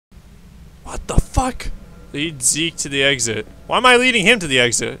What the fuck? Lead Zeke to the exit. Why am I leading him to the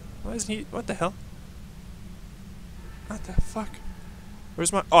exit? Why isn't he? What the hell? What the fuck?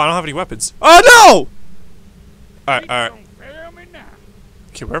 Where's my? Oh, I don't have any weapons. Oh no! Alright, alright.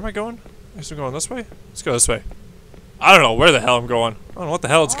 Okay, where am I going? I guess I'm going this way? Let's go this way. I don't know where the hell I'm going. I don't know what the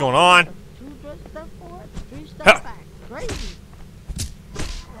hell is going on.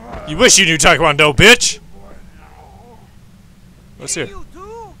 You wish you knew Taekwondo, bitch! What's here?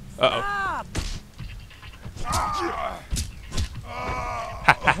 Uh-oh.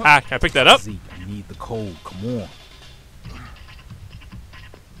 Ha ha ha, can I pick that up? Zeke, you need the code, come on.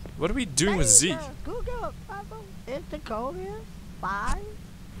 What are we doing with Zeke? It's the code is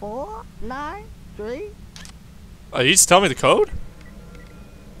 5493. Oh, you just tell me the code?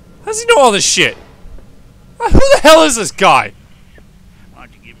 How does he know all this shit? Who the hell is this guy? Why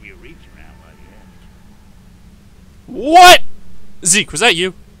don't you give me a reach around while you're at it? What? Zeke, was that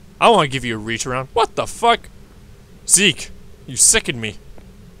you? I want to give you a reach around. What the fuck? Zeke, you sickened me.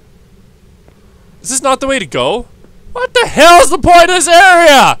 Is this not the way to go? What the hell is the point of this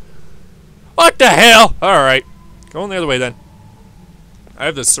area? What the hell? Alright. Going the other way then. I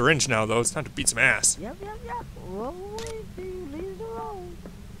have the syringe now though. It's time to beat some ass. Yep. Roll away till you leave the road.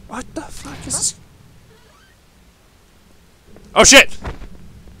 What the fuck is this? Oh shit!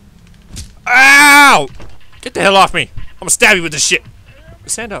 Ow! Get the hell off me! I'm gonna stab you with this shit.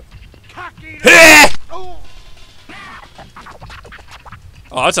 Stand up.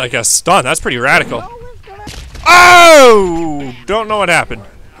 Oh, that's like a stun. That's pretty radical. Oh! Don't know what happened.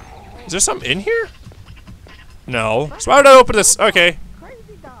 Is there something in here? No. So why would I open this? Okay.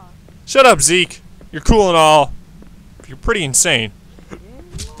 Shut up, Zeke. You're cool and all. You're pretty insane.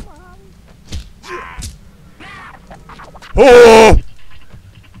 Oh!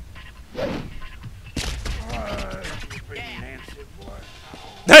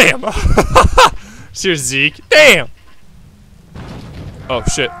 Damn! Cheers, Zeke. Damn! Oh,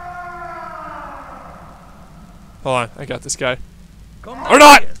 shit. Hold on, I got this guy. Or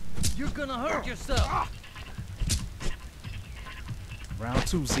not! You're gonna hurt yourself. Round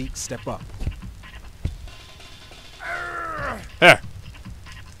 2, Zeke, step up. There.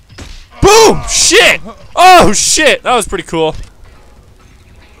 Boom! Shit! Oh, shit! That was pretty cool.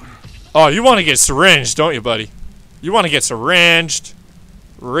 Oh, you want to get syringed, don't you, buddy? You want to get syringed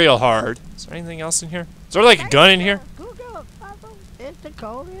real hard. Is there anything else in here? Is there like a gun in here? It's the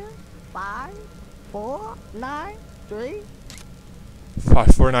code is 5493.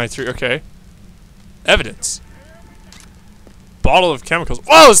 5493, okay. Evidence. Bottle of chemicals.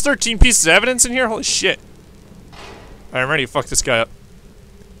 Whoa, there's 13 pieces of evidence in here? Holy shit. Alright, I'm ready to fuck this guy up.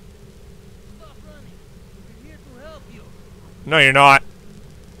 Stop running. We're here to help you. No, you're not.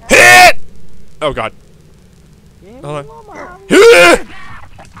 Hit! Oh, God. Hold on. Hit!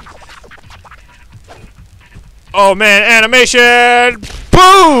 Oh, man, animation!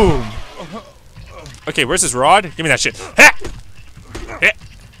 Boom! Okay, where's his rod? Give me that shit. Ha! Hit!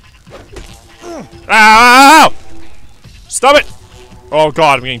 Ow! Stop it! Oh,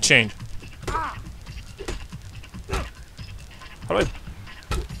 God, I'm getting chained. How do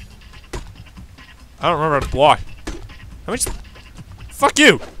I don't remember how to block. How much? Fuck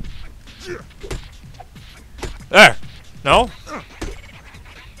you! There. No?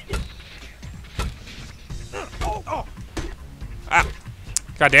 Ah.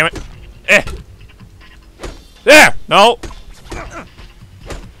 God damn it. Eh. There! No!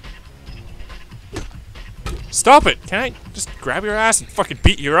 Stop it! Can I just grab your ass and fucking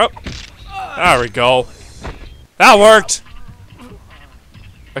beat you up? There we go. That worked!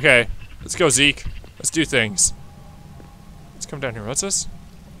 Okay, let's go, Zeke. Let's do things. Let's come down here. What's this?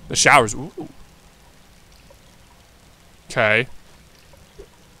 The showers. Ooh. Okay.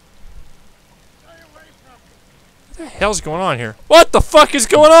 What the hell's going on here? What the fuck is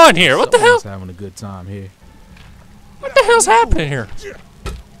going on here? What the hell? Someone's having a good time here. What the hell's happening here?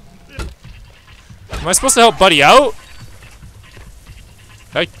 Am I supposed to help Buddy out?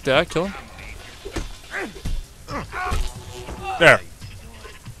 Did I kill him? There.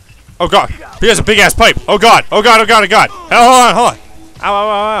 Oh god, he has a big ass pipe. Oh god, oh god, oh god, oh god. Oh, hold on. Ow, ow,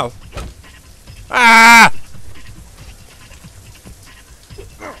 ow, ow. Ah!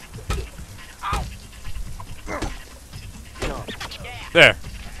 There.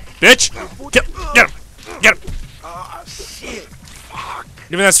 Bitch! Get him! Get him! Oh, shit. Fuck.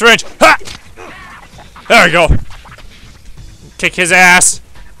 Give me that syringe. Ha! There we go. Kick his ass.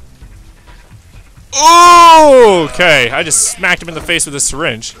 Oh, okay. I just smacked him in the face with a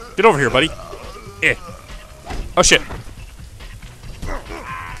syringe. Get over here, buddy. Eh. Oh shit.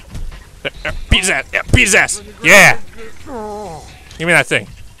 There, beat his ass. Yeah, beat his ass. Yeah. Give me that thing.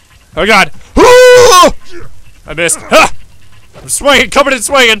 Oh god! Ooh! I missed. Ha! I'm swinging, coming and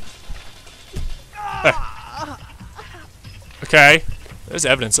swinging. Okay, there's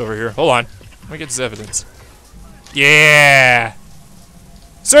evidence over here. Hold on, let me get this evidence. Yeah,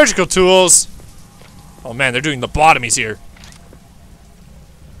 surgical tools. Oh man, they're doing lobotomies here.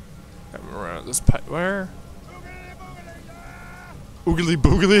 Around this pipe. Where? Oogly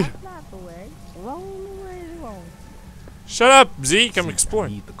boogly. Not the way. Roll the way wrong. Shut up, Zeke. I'm Zeke, I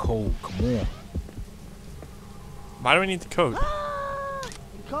exploring. need the code. Come on. Why do we need the code?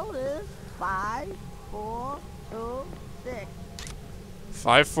 The code is 5, 4, 2, 6.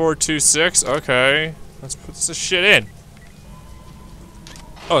 5426. Okay, let's put this shit in.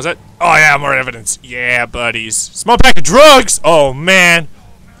 Oh, is that? Oh yeah, more evidence. Yeah, buddies. Small pack of drugs. Oh man,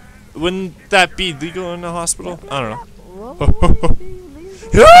 wouldn't that be legal in a hospital? I don't know. Roll away,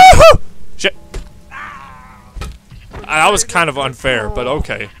 leave Shit. That was kind of unfair, but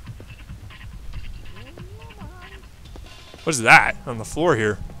okay. What is that on the floor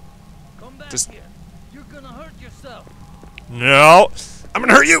here? Come back Just- here. You're gonna hurt yourself. No, I'm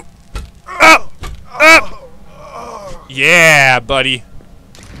gonna hurt you. Up, up. Yeah, buddy.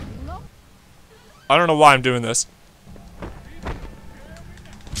 I don't know why I'm doing this.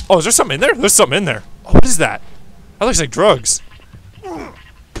 Oh, is there something in there? There's something in there. Oh, what is that? That looks like drugs.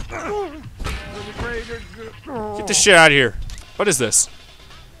 Get this shit out of here. What is this?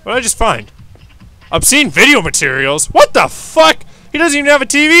 What did I just find? Obscene video materials? What the fuck? He doesn't even have a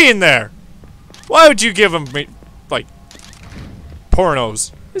TV in there. Why would you give him, like,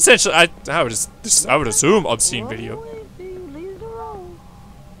 pornos? Essentially, I would assume obscene video.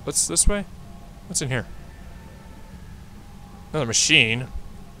 What's this way? What's in here? Another machine.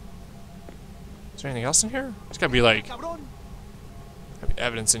 Is there anything else in here? There's gotta be like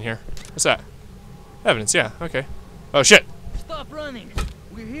evidence in here. What's that? Evidence, yeah, okay. Oh shit! Stop running.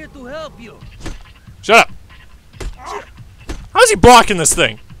 We're here to help you. Shut up! How's he blocking this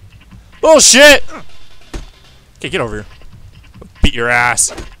thing? Bullshit! Okay, get over here. I'll beat your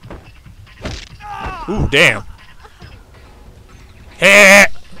ass. Ooh, damn. Hey!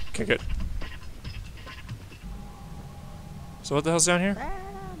 Okay, good. So what the hell's down here?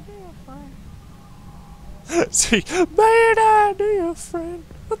 See, bad idea, friend.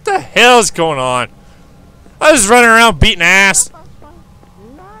 What the hell is going on? I was running around beating ass.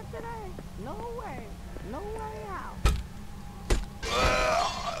 Not today. No way. No way out.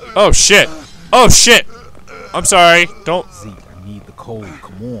 Oh shit. Oh shit. I'm sorry. Don't. Zeke, I need the code.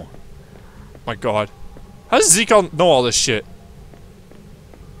 Come on. My God. How does Zeke know all this shit?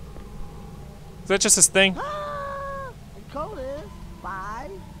 Is that just his thing? The code is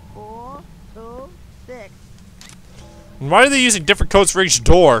 5, 4, 2, 6. And why are they using different codes for each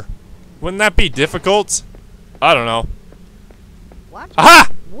door? Wouldn't that be difficult? I don't know. Watch Aha!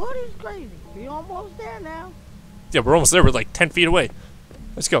 out. What is crazy? We almost there now. Yeah, we're almost there. We're like 10 feet away.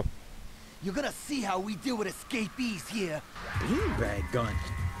 Let's go. You're gonna see how we deal with escapees here. Beanbag gun.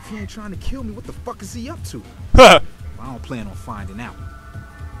 If he ain't trying to kill me, what the fuck is he up to? Oh I don't plan on finding out.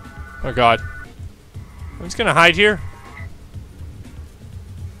 God. He's gonna hide here?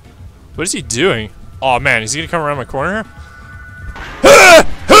 What is he doing? Oh man, is he gonna come around my corner here?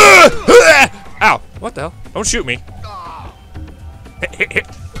 Ow! What the hell? Don't shoot me.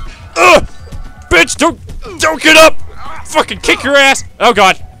 Bitch, don't get up! Fucking kick your ass! Oh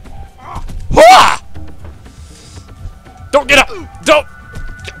God! Hua! Don't get up! Don't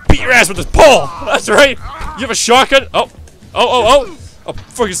beat your ass with this pole! That's right! You have a shotgun? Oh! Oh!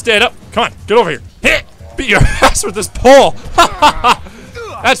 Fucking stand up! Come on, get over here! Hit! Beat your ass with this pole!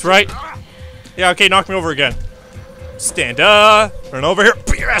 That's right! Yeah, okay, knock me over again. Stand up! Run over here!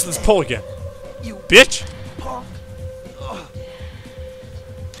 Beat your ass with this pole again! You Bitch!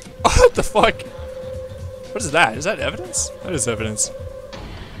 What the fuck? What is that? Is that evidence? That is evidence.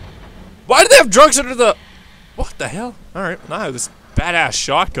 Why do they have drugs under the... What the hell? Alright, now I have this badass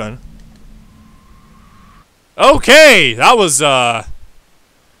shotgun. Okay, that was a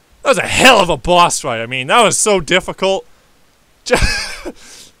hell of a boss fight. I mean, that was so difficult.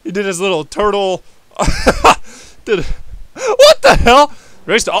 He did his little turtle... What the hell?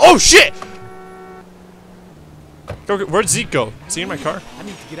 Race to... Oh, shit! Where'd Zeke go? Is he in my car? I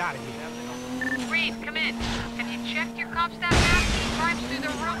need to get out of here. Reese, come in. Have you checked your cop staff map? He climbs through the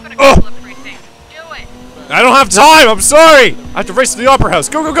roof in a couple of precincts. Do it. I don't have time. I'm sorry. I have to race to the opera house.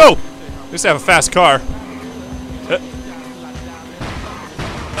 Go, go, go. At least I have a fast car.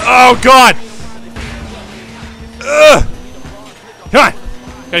 Oh, God. Come on.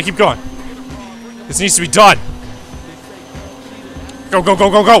 Gotta keep going. This needs to be done. Go, go, go,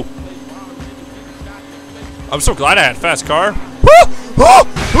 go, go. I'm so glad I had a fast car.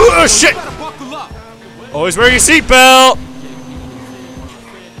 Oh shit! Gotta buckle up. Always wear your seatbelt!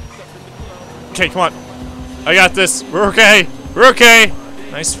 Okay, come on. I got this. We're okay. We're okay.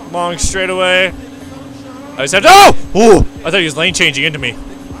 Nice long straightaway. I just have to. Oh! Ooh! I thought he was lane changing into me.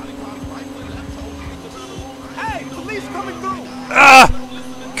 Hey, police coming through. Ah!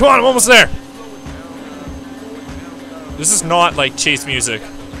 Come on, I'm almost there. This is not like chase music.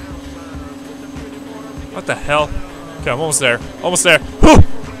 What the hell? Okay, I'm almost there. Almost there. Whew!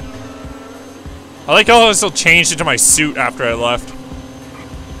 I like how I still changed into my suit after I left.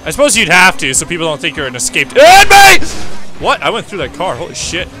 I suppose you'd have to, so people don't think you're an escaped inmate! What? I went through that car. Holy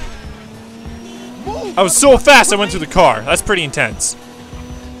shit. I was so fast I went through the car. That's pretty intense.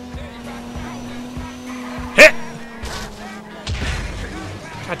 Hit!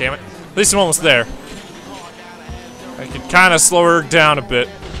 God damn it. At least I'm almost there. I could kind of slow her down a bit.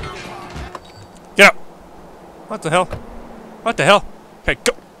 Get up! What the hell? What the hell? Okay,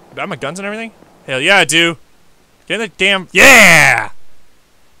 go! Do I have my guns and everything? Hell yeah, I do. Get in the damn. Yeah!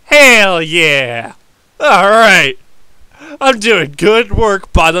 Hell yeah! Alright! I'm doing good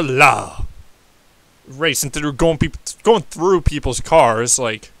work by the law. Racing through, going through people's cars,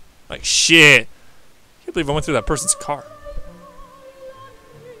 like shit. I can't believe I went through that person's car.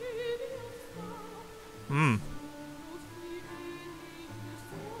 Hmm.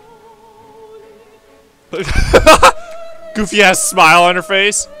 Goofy ass smile on her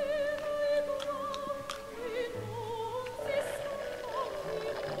face.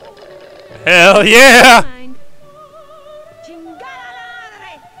 Hell yeah!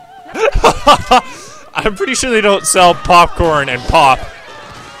 I'm pretty sure they don't sell popcorn and pop.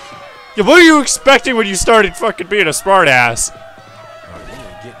 Yeah, what are you expecting when you started fucking being a smartass? Alright, you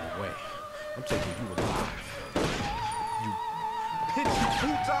ain't getting away. I'm taking you alive. You pinchy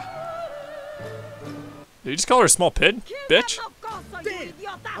puta. Did you just call her a small pig? Bitch? Damn,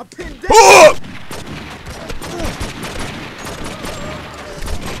 I'm pinned down. Oh!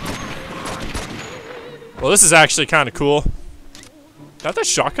 Well, this is actually kind of cool. Got that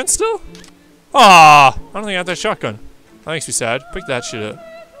shotgun still? Ah, I don't think I got that shotgun. That makes me sad. Pick that shit up.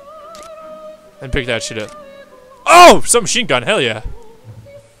 And pick that shit up. Oh, some machine gun. Hell yeah.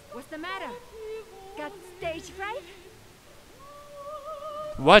 What's the matter? Got stage fright?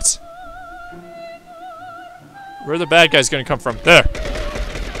 What? Where are the bad guys gonna come from? There.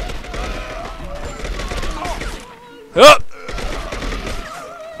 Oh!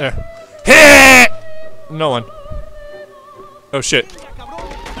 There. Hit! No one. Oh shit.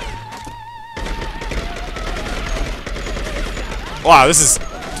 Wow, this is.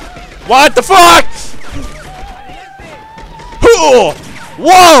 What the fuck? Ooh!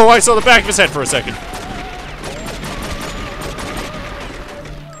 Whoa! I saw the back of his head for a second.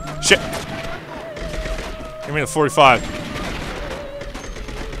 Shit. Give me the 45.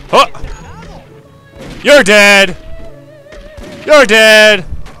 Oh! You're dead! You're dead!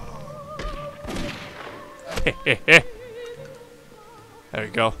 There we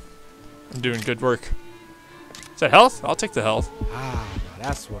go. I'm doing good work. Is that health? I'll take the health. Ah, now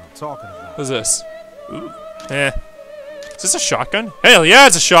that's what I'm talking about. What's this? Ooh. Eh. Is this a shotgun? Hell yeah,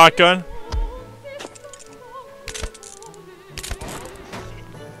 it's a shotgun!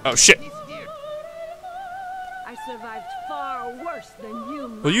 Oh shit. I survived far worse than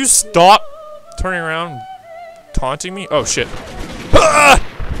you. Will you stop turning around and taunting me? Oh shit. Ah!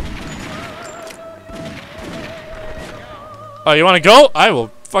 Oh, you wanna go? I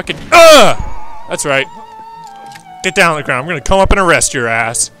will fucking. That's right. Get down on the ground. I'm gonna come up and arrest your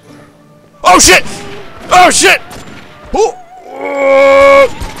ass. Oh shit! Oh shit! Oh!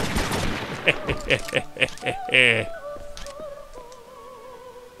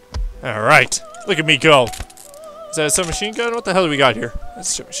 Alright. Look at me go. Is that a submachine gun? What the hell do we got here? That's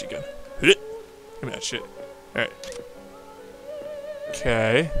a submachine gun. Give me that shit. Alright.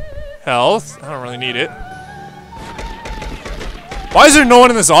 Okay. Health. I don't really need it. Why is there no one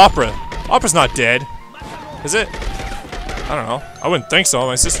in this opera? Opera's not dead. Is it? I don't know. I wouldn't think so.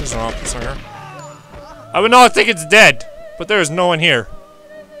 My sister's an opera singer. I would not think it's dead. But there is no one here.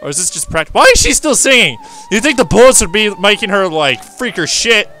 Or is this just practice? Why is she still singing? You think the bullets would be making her, like, freak her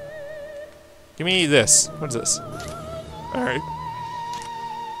shit? Give me this. What is this? Alright.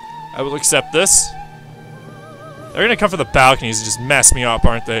 I will accept this. They're gonna come for the balconies and just mess me up,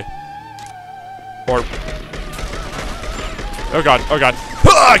 aren't they? Or... Oh god, oh god.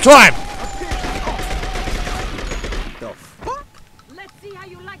 Ah, climb! The fuck? Let's see how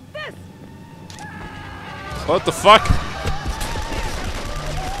you like this. What the fuck?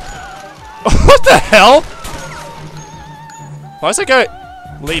 What the hell? Why is that guy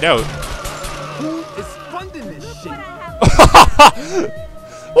laid out? Who is funding this shit?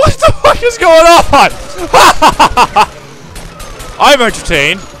 What the fuck is going on? I'm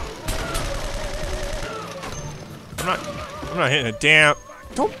entertained. I'm not hitting a damn.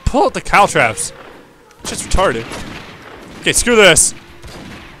 Don't pull out the cow traps. It's just retarded. Okay, screw this.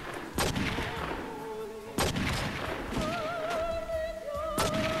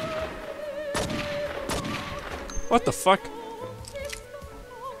 What the fuck?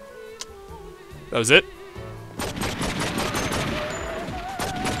 That was it?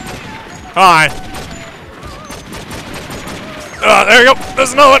 Hi. There we go.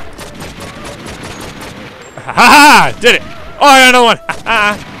 There's another one. Ha ha! Did it. Oh, I got another one. Ha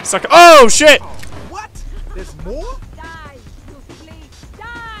ha. Sucker. Oh, shit. What? There's more? Die, you flea,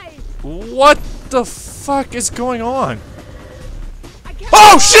 die! What the fuck is going on? I can't.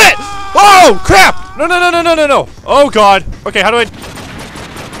 Oh, shit! Oh, crap! No, no, no, no, no, no, no. Oh, God. Okay, how do I...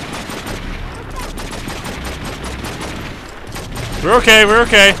 We're okay, we're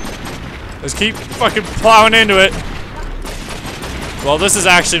okay. Let's keep fucking plowing into it. Well, this is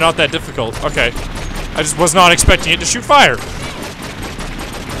actually not that difficult. Okay. I just was not expecting it to shoot fire.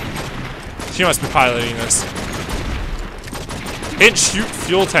 She must be piloting this. Hit shoot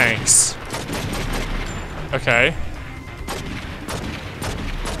fuel tanks. Okay.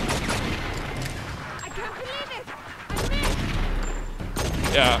 I can't believe it!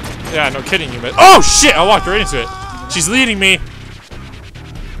 I missed! Yeah, no kidding you, but oh shit! I walked right into it. She's leading me.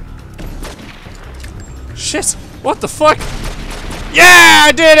 Shit! What the fuck? Yeah,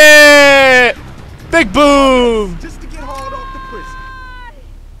 I did it! Big boom! Just to get hauled off the prison.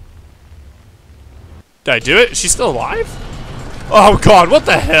 Did I do it? Is she still alive? Oh god, what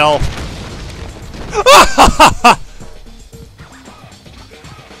the hell?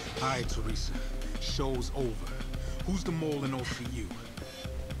 Alright, Teresa. Show's over. Who's the mole in OCU?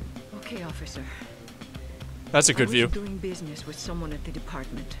 Okay, officer. That's a good I view. was doing business with someone at the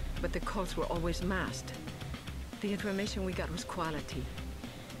department, but the calls were always masked. The information we got was quality.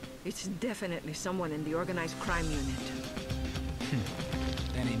 It's definitely someone in the organized crime unit.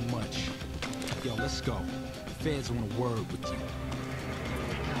 That ain't much. Yo, let's go. The feds want a word with you.